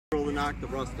to knock the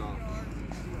rust off.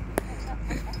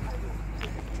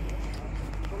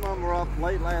 Some of them were up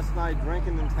late last night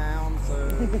drinking in town,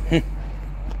 so...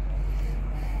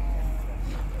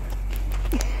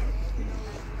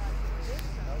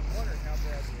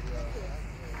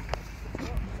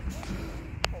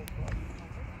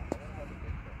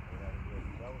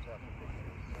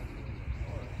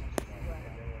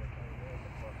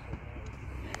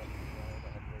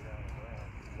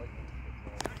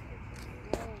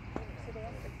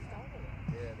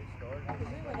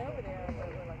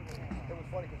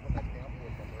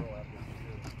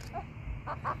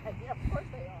 Yeah, of course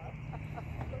they are.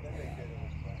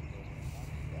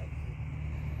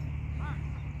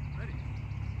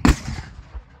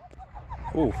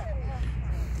 Ooh.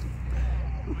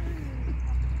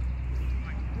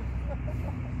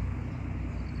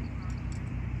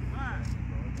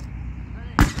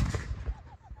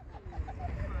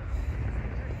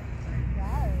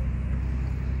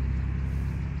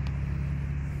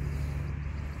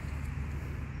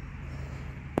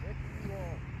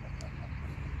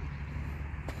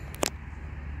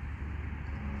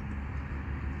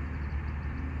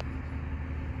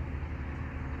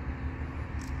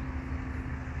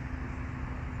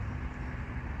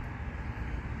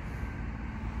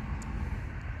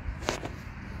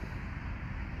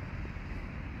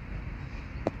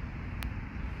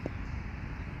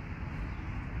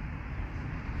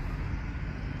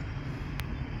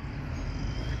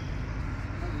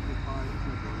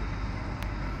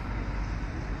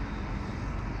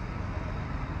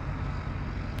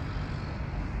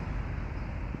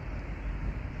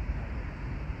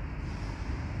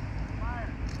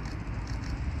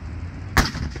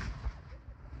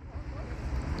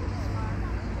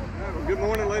 Good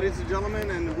morning, ladies and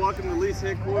gentlemen, and welcome to Lee's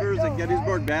headquarters at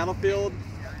Gettysburg Battlefield.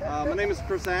 My name is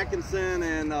Chris Atkinson,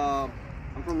 and I'm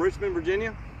from Richmond,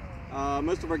 Virginia.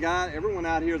 Most of everyone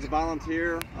out here is a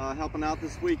volunteer helping out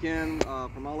this weekend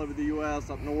from all over the U.S.,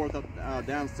 up north, up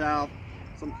down south,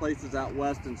 some places out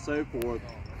west, and so forth.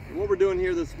 And what we're doing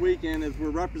here this weekend is we're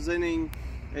representing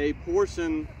a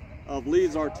portion of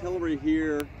Lee's artillery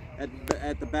here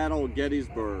at the Battle of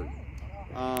Gettysburg.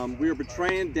 We are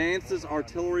Betraying Dance's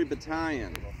Artillery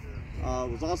Battalion.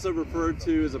 It was also referred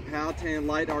to as a Powhatan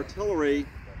Light Artillery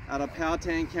out of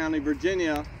Powhatan County,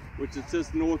 Virginia, which is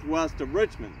just northwest of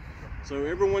Richmond. So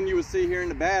everyone you would see here in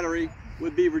the battery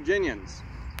would be Virginians.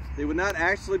 They would not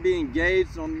actually be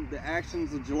engaged on the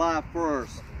actions of July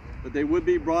 1st, but they would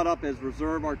be brought up as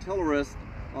reserve artillerists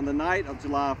on the night of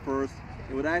July 1st.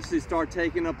 They would actually start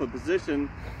taking up a position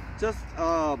just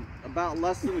about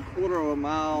less than a quarter of a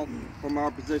mile from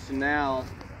our position now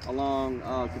along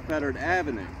Confederate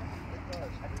Avenue.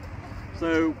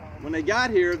 So when they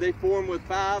got here, they formed with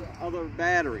 5 other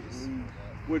batteries,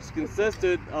 which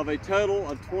consisted of a total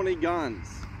of 20 guns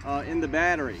in the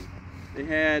battery. They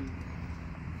had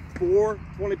 4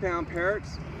 20-pound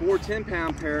Parrots, 4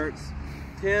 10-pound Parrots,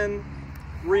 10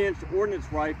 3-inch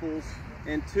ordnance rifles,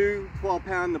 and 2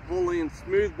 12-pound Napoleon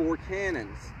smoothbore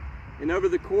cannons. And over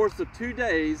the course of 2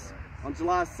 days, on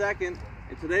July 2nd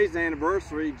and today's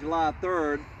anniversary, July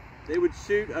 3rd, they would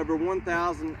shoot over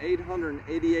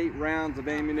 1,888 rounds of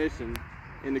ammunition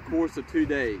in the course of 2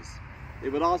 days. They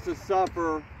would also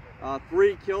suffer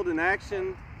 3 killed in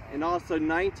action and also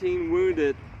 19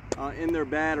 wounded in their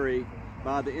battery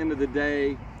by the end of the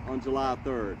day on July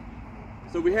 3rd.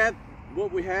 So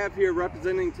what we have here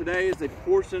representing today is a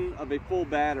portion of a full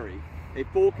battery. A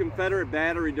full Confederate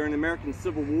battery during the American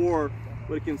Civil War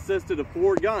would have consisted of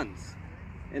 4 guns,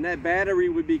 and that battery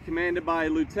would be commanded by a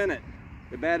lieutenant.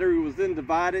 The battery was then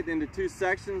divided into 2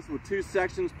 sections with 2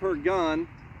 sections per gun,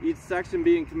 each section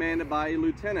being commanded by a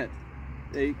lieutenant.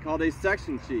 They called a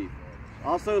section chief.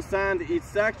 Also assigned to each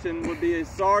section would be a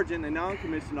sergeant, a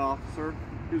non-commissioned officer,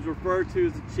 who's referred to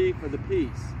as the chief of the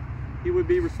peace. He would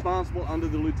be responsible under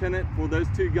the lieutenant for those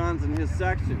 2 guns in his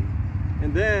section.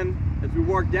 And then, as we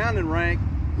work down in rank,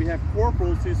 we have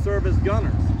corporals who serve as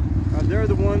gunners. They're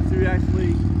the ones who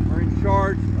actually are in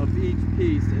charge of each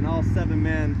piece, and all 7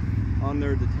 men on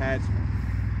their detachment.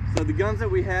 So the guns that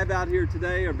we have out here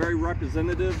today are very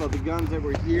representative of the guns that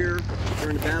were here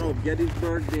during the Battle of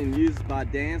Gettysburg being used by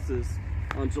Dances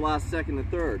on July 2nd and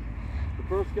 3rd. The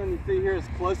first gun you see here is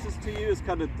closest to you. It's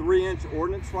called a 3-inch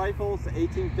ordnance rifle. It's an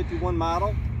 1851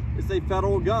 model. It's a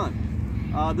federal gun.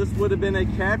 This would have been a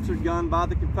captured gun by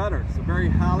the Confederates, a very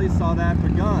highly sought after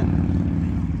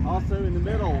gun. Also in the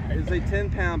middle is a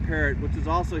 10-pound Parrot, which is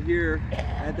also here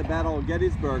at the Battle of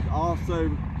Gettysburg, also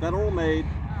federal made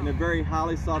and a very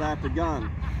highly sought after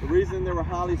gun. The reason they were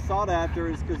highly sought after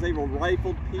is because they were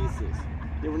rifled pieces.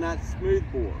 They were not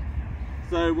smoothbore.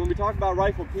 So when we talk about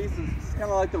rifled pieces, it's kind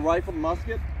of like the rifled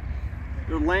musket.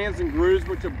 There are lands and grooves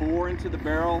which are bore into the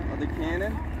barrel of the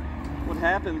cannon. What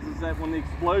happens is that when the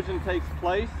explosion takes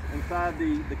place inside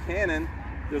the cannon,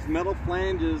 there's metal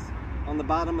flanges on the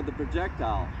bottom of the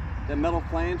projectile. That metal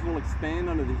flange will expand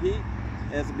under the heat.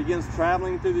 As it begins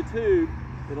traveling through the tube,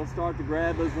 it'll start to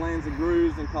grab those lands and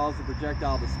grooves and cause the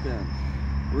projectile to spin.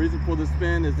 The reason for the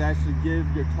spin is to actually give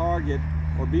your target,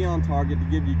 or be on target, to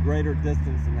give you greater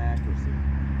distance and accuracy.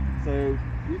 So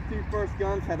these two first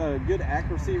guns had a good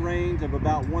accuracy range of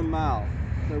about 1 mile.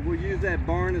 So we'll use that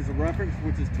barn as a reference,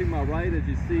 which is to my right, as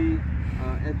you see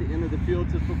at the end of the field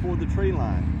just before the tree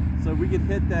line. So we could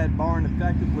hit that barn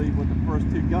effectively with the first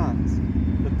two guns.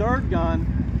 The third gun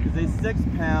is a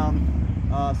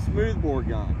 6-pound smoothbore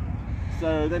gun.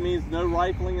 So that means no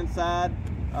rifling inside.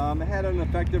 It had an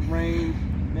effective range,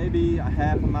 maybe a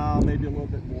half a mile, maybe a little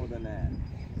bit more than that.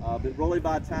 But really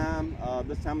by this time of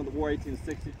the war,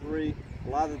 1863, a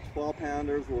lot of the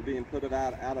 12-pounders were being put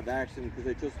out of action because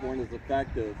they just weren't as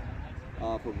effective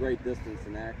for great distance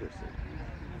and accuracy.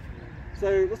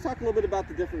 So let's talk a little bit about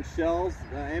the different shells,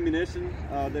 ammunition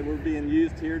that were being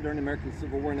used here during the American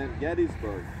Civil War and at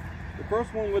Gettysburg. The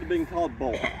first one would have been called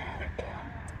Bolt.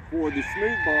 For the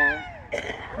smoothbore,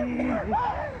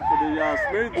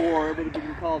 it would have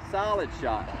been called solid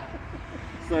shot.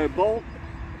 So Bolt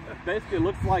basically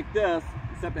looks like this,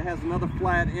 except it has another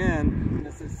flat end, and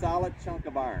it's a solid chunk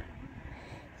of iron.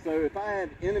 So if I had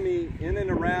enemy in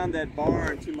and around that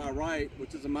barn to my right,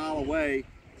 which is a mile away,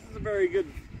 this is a very good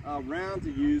round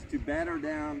to use to batter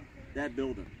down that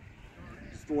building,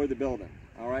 destroy the building,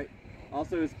 all right?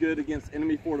 Also, it's good against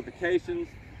enemy fortifications,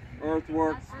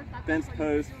 earthworks, fence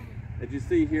posts. As you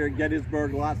see here at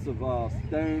Gettysburg, lots of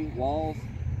stone walls,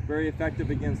 very effective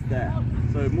against that.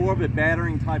 So more of a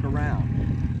battering type of round.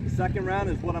 The second round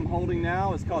is what I'm holding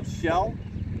now. It's called shell,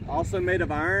 also made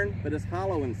of iron, but it's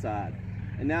hollow inside.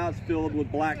 And now it's filled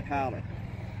with black powder.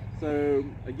 So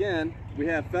again, we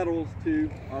have Federals to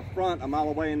our front a mile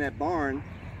away in that barn,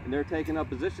 and they're taking up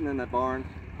position in that barn.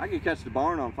 I can catch the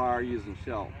barn on fire using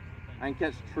shell. I can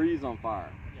catch trees on fire.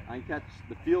 I can catch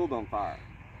the field on fire.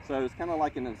 So it's kind of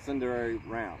like an incendiary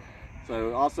round.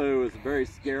 So also it's very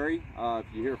scary. If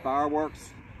you hear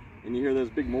fireworks and you hear those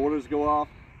big mortars go off,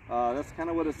 that's kind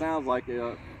of what it sounds like,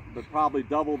 but probably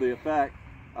double the effect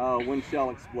when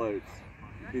shell explodes.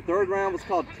 The third round was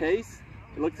called case.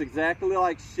 It looks exactly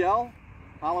like shell,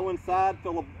 hollow inside,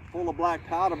 full of black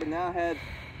powder, but now had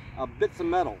bits of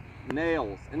metal,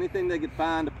 nails, anything they could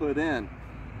find to put in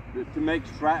to make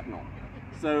shrapnel.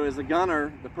 So as a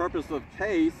gunner, the purpose of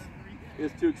case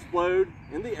is to explode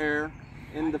in the air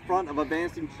in the front of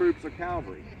advancing troops or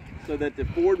cavalry, so that the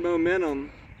forward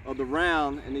momentum of the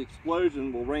round and the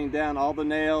explosion will rain down all the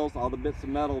nails, all the bits of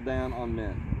metal down on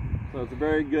men. So it's a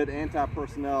very good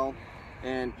anti-personnel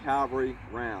and cavalry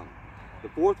round. The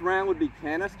fourth round would be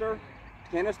canister.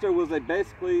 Canister was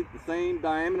basically the same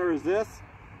diameter as this.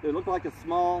 It looked like a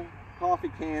small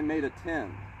coffee can made of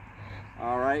tin.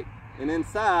 All right, and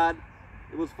inside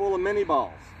it was full of mini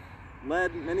balls,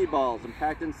 lead mini balls, and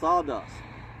packed in sawdust.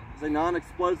 It's a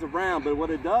non-explosive round, but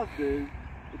what it does do,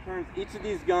 it turns each of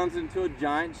these guns into a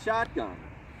giant shotgun.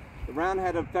 The round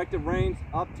had an effective range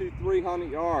up to 300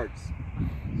 yards.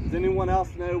 Does anyone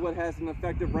else know what has an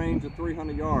effective range of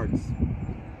 300 yards?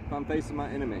 If I'm facing my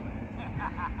enemy.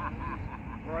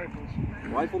 Rifles.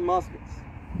 Rifled muskets.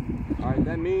 All right,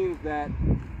 that means that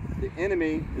the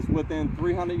enemy is within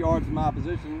 300 yards of my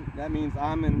position. That means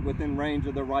I'm within range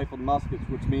of their rifled muskets,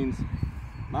 which means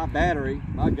my battery,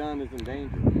 my gun is in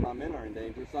danger. My men are in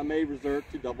danger, so I may resort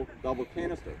to double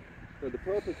canister. So the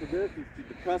purpose of this is to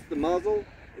depress the muzzle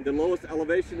in the lowest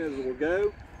elevation as it will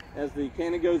go. As the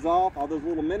cannon goes off, all those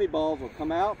little mini balls will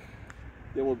come out.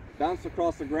 They will bounce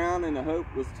across the ground, and the hope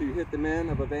was to hit the men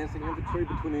of advancing infantry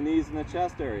between the knees and the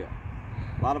chest area.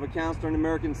 A lot of accounts during the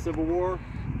American Civil War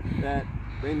that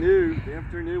the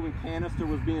infantry knew when canister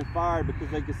was being fired because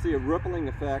they could see a rippling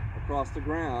effect across the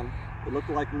ground. It looked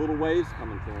like little waves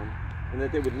coming to them, and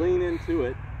that they would lean into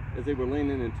it as they were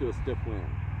leaning into a stiff wind.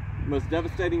 The most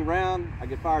devastating round, I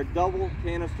could fire double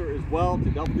canister as well to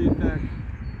double the effect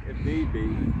if need be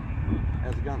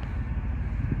as a gunner.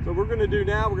 So what we're going to do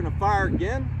now, we're going to fire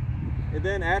again, and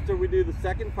then after we do the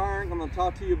second firing, I'm going to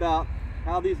talk to you about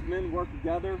how these men work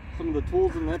together, some of the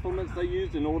tools and implements they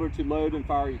used in order to load and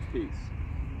fire each piece.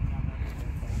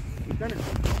 Lieutenant.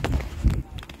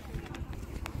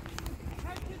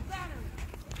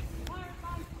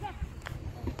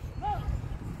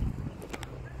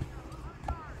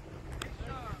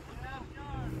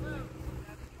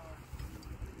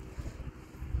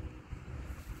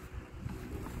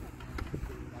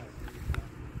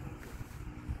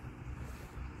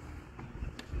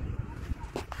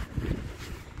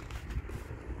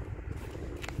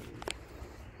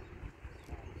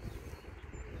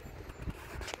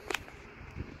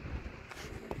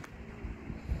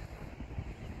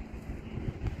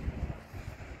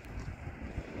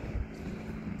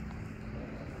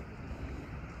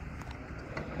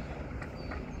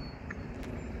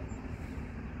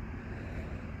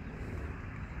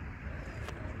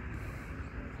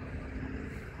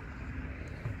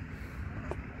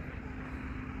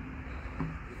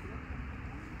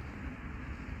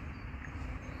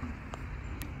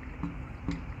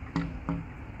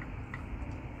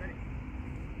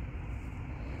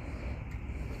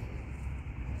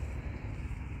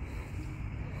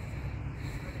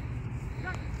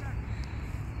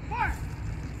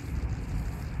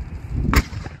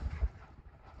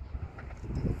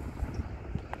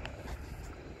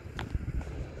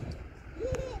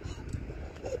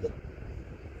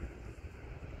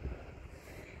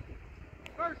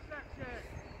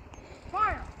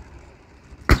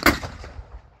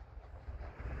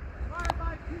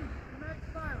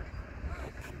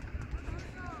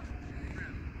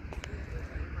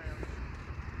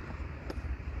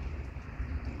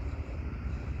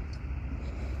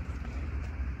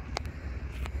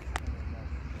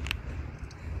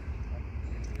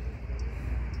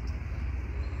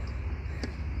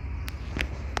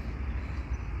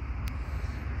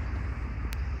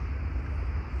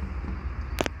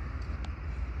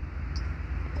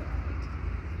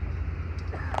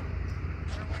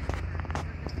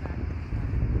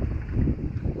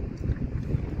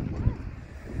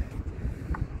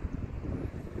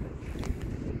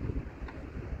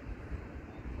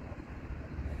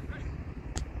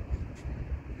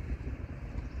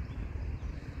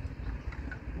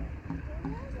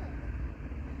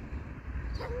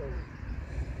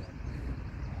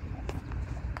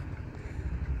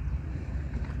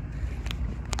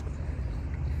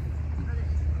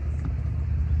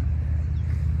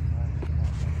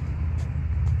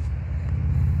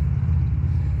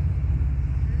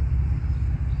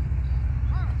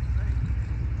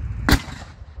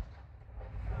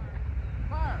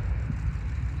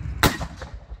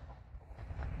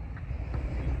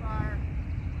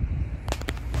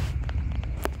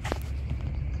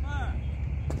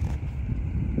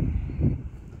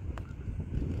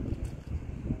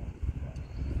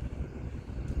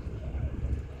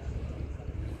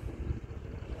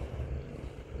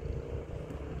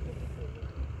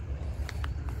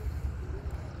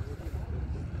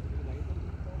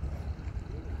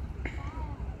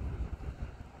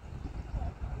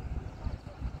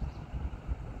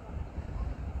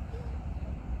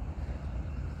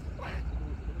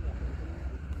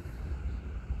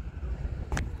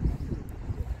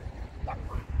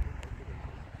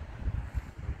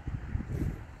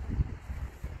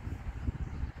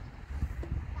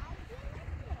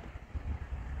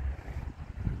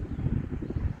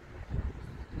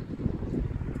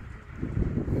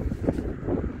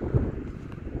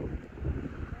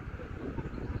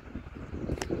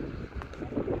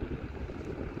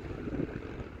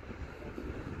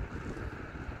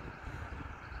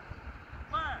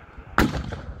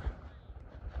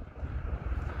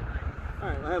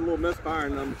 I had a little misfire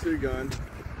in number 2 gun.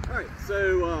 Alright,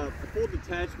 so a full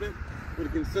detachment would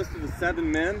have consisted of 7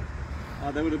 men.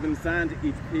 They would have been assigned to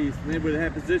each piece. And they would have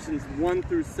had positions 1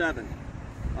 through 7.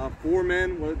 4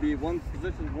 men would be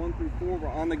positions 1 through 4 were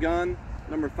on the gun.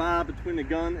 Number 5 between the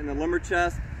gun and the limber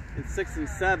chest. And 6 and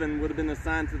 7 would have been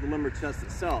assigned to the limber chest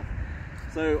itself.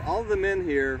 So all of the men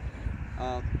here,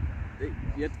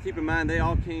 you have to keep in mind they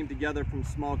all came together from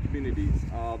small communities.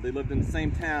 They lived in the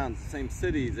same towns, the same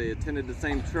cities, they attended the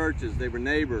same churches, they were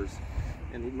neighbors.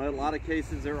 In a lot of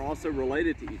cases they're also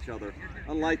related to each other,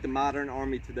 unlike the modern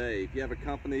Army today. If you have a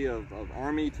company of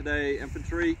Army today,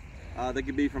 infantry, they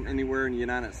could be from anywhere in the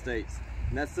United States.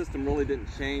 And that system really didn't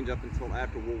change up until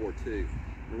after World War II.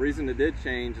 The reason it did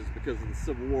change is because of the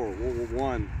Civil War, World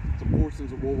War I, some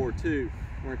portions of World War II,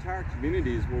 where entire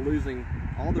communities were losing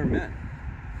all their men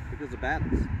because of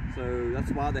battles. So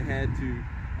that's why they had to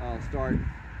start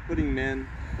putting men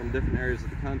from different areas of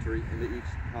the country into each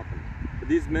company. But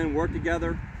these men worked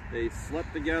together, they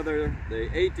slept together, they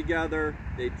ate together,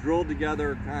 they drilled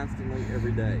together constantly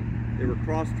every day. They were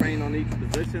cross-trained on each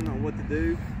position on what to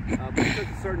do. But it took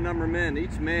a certain number of men.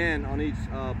 Each man on each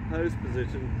post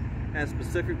position has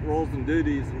specific roles and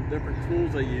duties and different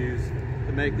tools they use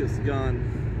to make this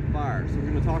gun fire. So we're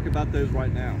going to talk about those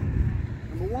right now.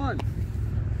 Number one.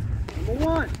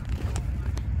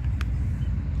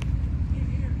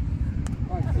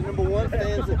 Alright, so number 1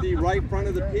 stands at the right front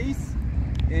of the piece,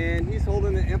 and he's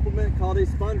holding an implement called a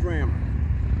sponge rammer.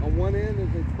 On one end is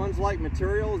a sponge-like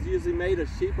material, is usually made of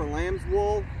sheep or lamb's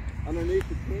wool. Underneath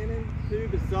the cannon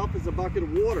tube itself is a bucket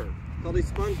of water, called a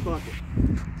sponge bucket.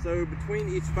 So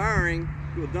between each firing,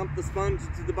 he'll dump the sponge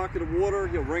into the bucket of water,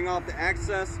 he'll wring off the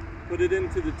excess, put it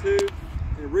into the tube.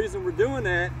 And the reason we're doing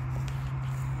that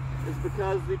is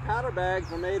because the powder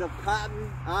bags are made of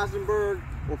cotton, Eisenberg,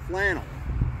 or flannel.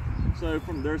 So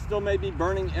there still may be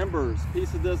burning embers,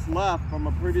 piece of this left from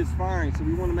a previous firing. So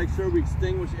we want to make sure we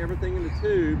extinguish everything in the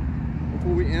tube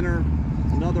before we enter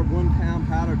another 1 pound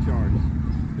powder charge,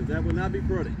 because that would not be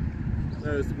pretty.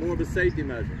 So it's more of a safety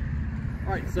measure.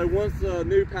 All right, so once the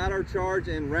new powder charge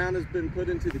and round has been put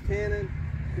into the cannon,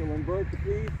 you'll invert the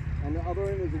piece. On the other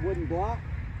end is a wooden block.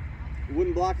 The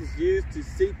wooden block is used to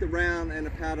seat the round and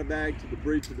the powder bag to the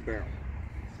breech of the barrel.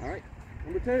 All right,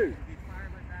 number 2.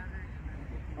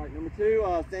 All right, number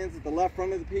 2 stands at the left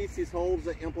front of the piece. He holds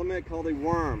an implement called a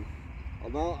worm,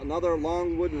 another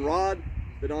long wooden rod,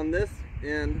 but on this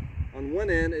end, on one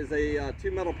end, is a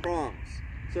 2 metal prongs.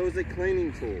 So is a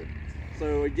cleaning tool.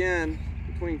 So again,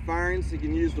 between firings, you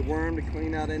can use the worm to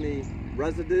clean out any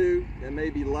residue that may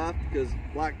be left, because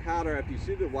black powder, after you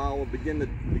shoot it a while, will begin to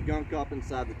gunk up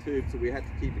inside the tube, so we have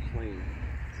to keep it clean.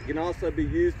 It can also be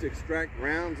used to extract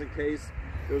rounds in case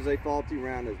there's a faulty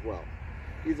round as well.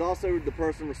 He's also the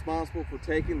person responsible for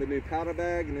taking the new powder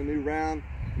bag and the new round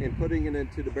and putting it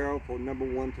into the barrel for number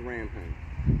 1 to ram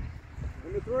home.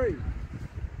 Number 3.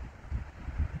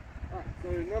 All right, so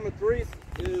number 3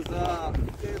 is stands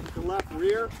at the left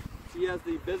rear. He has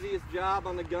the busiest job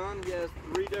on the gun. He has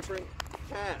 3 different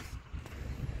tasks.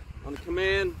 On the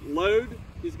command load,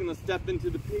 he's going to step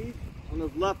into the piece. On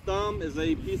his left thumb is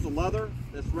a piece of leather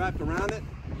that's wrapped around it.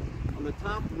 On the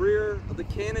top rear of the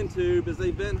cannon tube is a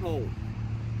vent hole.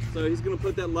 So he's going to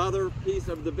put that leather piece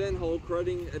over the vent hole,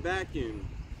 creating a vacuum.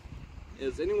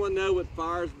 is anyone know what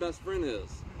fire's best friend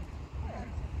is?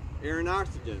 Air and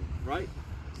oxygen, right?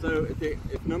 So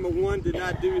if number one did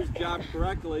not do his job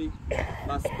correctly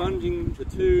by sponging the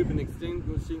tube and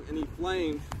extinguishing any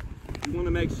flames, you want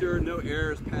to make sure no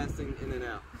air is passing in and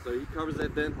out. So he covers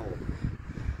that vent hole.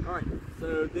 All right,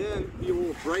 so then he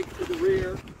will break to the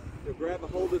rear. He'll grab a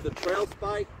hold of the trail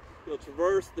spike. He'll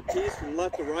traverse the piece from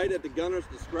left to right at the gunner's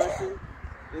discretion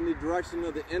in the direction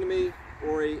of the enemy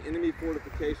or a enemy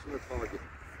fortification or target.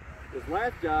 His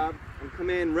last job, on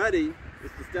command ready,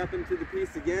 is to step into the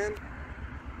piece again.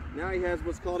 Now he has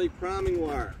what's called a priming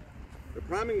wire. The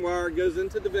priming wire goes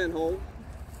into the vent hole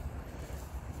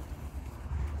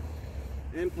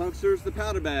and punctures the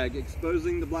powder bag,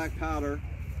 exposing the black powder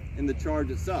in the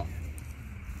charge itself.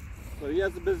 So he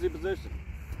has a busy position.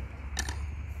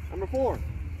 Number four.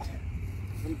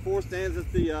 Number four stands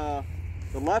at the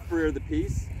left rear of the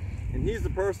piece, and he's the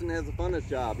person that has the funnest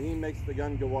job. He makes the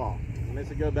gun go off. He makes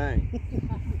it go bang.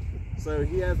 So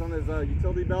he has on his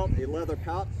utility belt a leather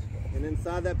pouch, and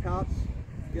inside that pouch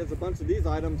he has a bunch of these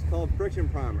items called friction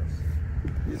primers.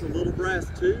 These are little brass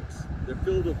tubes. They're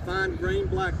filled with fine-grained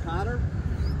black powder.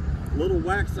 A little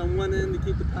wax on one end to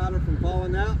keep the powder from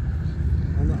falling out.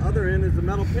 On the other end is a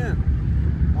metal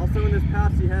pin. Also in this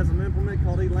pouch he has an implement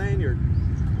called a lanyard,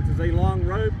 which is a long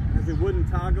rope, has a wooden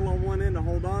toggle on one end to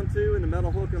hold on to and a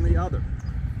metal hook on the other.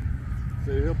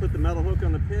 So he'll put the metal hook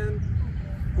on the pin,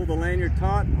 pull the lanyard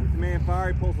taut. On command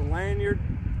fire, he pulls the lanyard,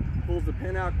 pulls the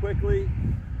pin out quickly,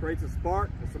 creates a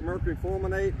spark. It's a mercury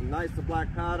fulminate, ignites the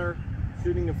black powder,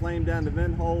 shooting the flame down the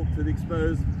vent hole to the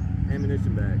exposed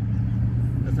ammunition bag.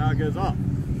 That's how it goes off.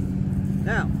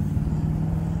 Now,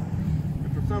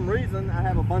 if for some reason I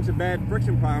have a bunch of bad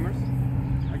friction primers,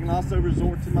 I can also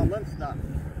resort to my lint stock.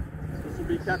 This will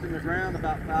be kept in the ground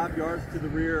about 5 yards to the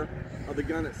rear of the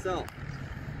gun itself.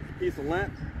 It's a piece of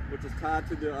lint which is tied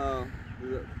to the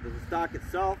stock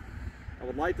itself. I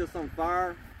would light this on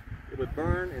fire. It would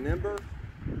burn and ember.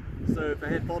 So if I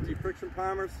had faulty friction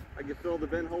primers, I could fill the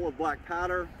vent hole with black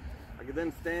powder. I could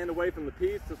then stand away from the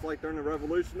piece, just like during the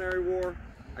Revolutionary War.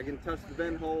 I can touch the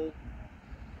vent hole,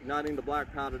 igniting the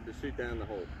black powder to shoot down the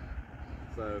hole.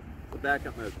 So it's a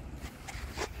backup measure.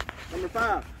 Number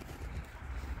 5.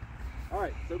 All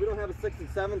right, so we don't have a 6 and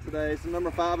 7 today, so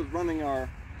number 5 is running our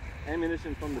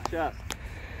ammunition from the chest.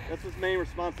 That's his main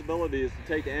responsibility, is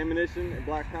to take the ammunition and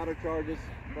black powder charges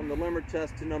from the limber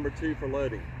chest to number 2 for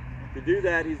loading. To do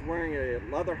that, he's wearing a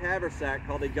leather haversack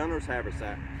called a gunner's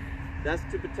haversack. That's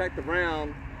to protect the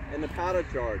round and the powder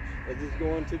charge as it's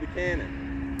going to the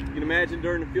cannon. You can imagine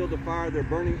during the field of fire, there are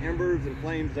burning embers and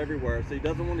flames everywhere, so he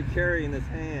doesn't want to carry in his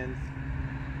hands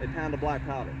a pound of black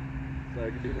powder. So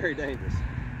it can be very dangerous.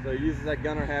 So he uses that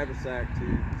gunner haversack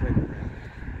to protect the round.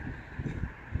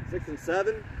 6 and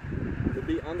 7 would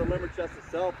be on the limber chest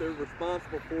itself. They're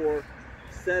responsible for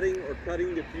setting or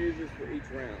cutting the fuses for each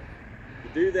round. To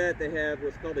do that, they have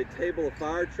what's called a table of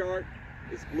fire chart.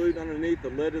 It's glued underneath the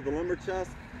lid of the limber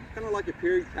chest, kind of like a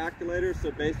period calculator.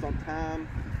 So based on time,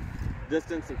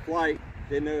 distance, and flight,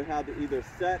 they know how to either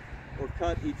set or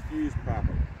cut each fuse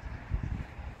properly.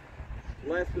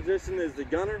 The last position is the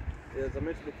gunner. As I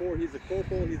mentioned before, he's a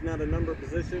corporal. He's not a number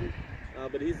position,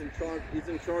 but he's in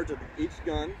charge of each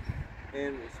gun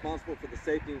and responsible for the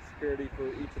safety and security for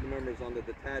each of the members on the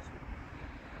detachment.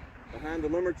 Behind the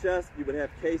limber chest, you would have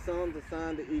caissons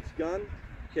assigned to each gun.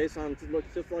 Caisson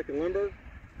looks just like a limber,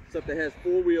 except it has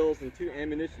 4 wheels and 2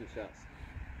 ammunition chests.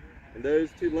 And those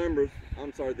 2 limbers,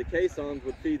 the caissons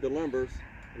would feed the limbers,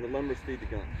 and the limbers feed the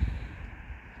gun.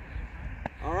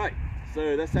 All right,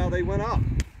 so that's how they went off.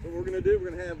 What we're going to do, we're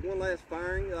going to have one last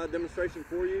firing demonstration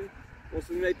for you. Once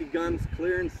we make the guns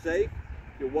clear and safe,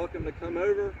 you're welcome to come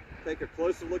over, take a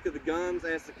closer look at the guns,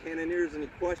 ask the cannoneers any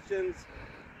questions,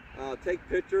 take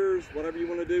pictures, whatever you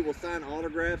want to do. We'll sign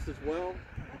autographs as well.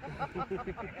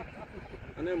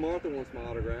 I know Martha wants my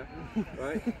autograph,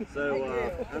 right?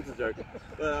 So I'm just joking.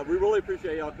 But we really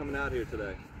appreciate y'all coming out here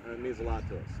today. It means a lot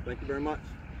to us. Thank you very much.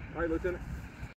 All right, Lieutenant.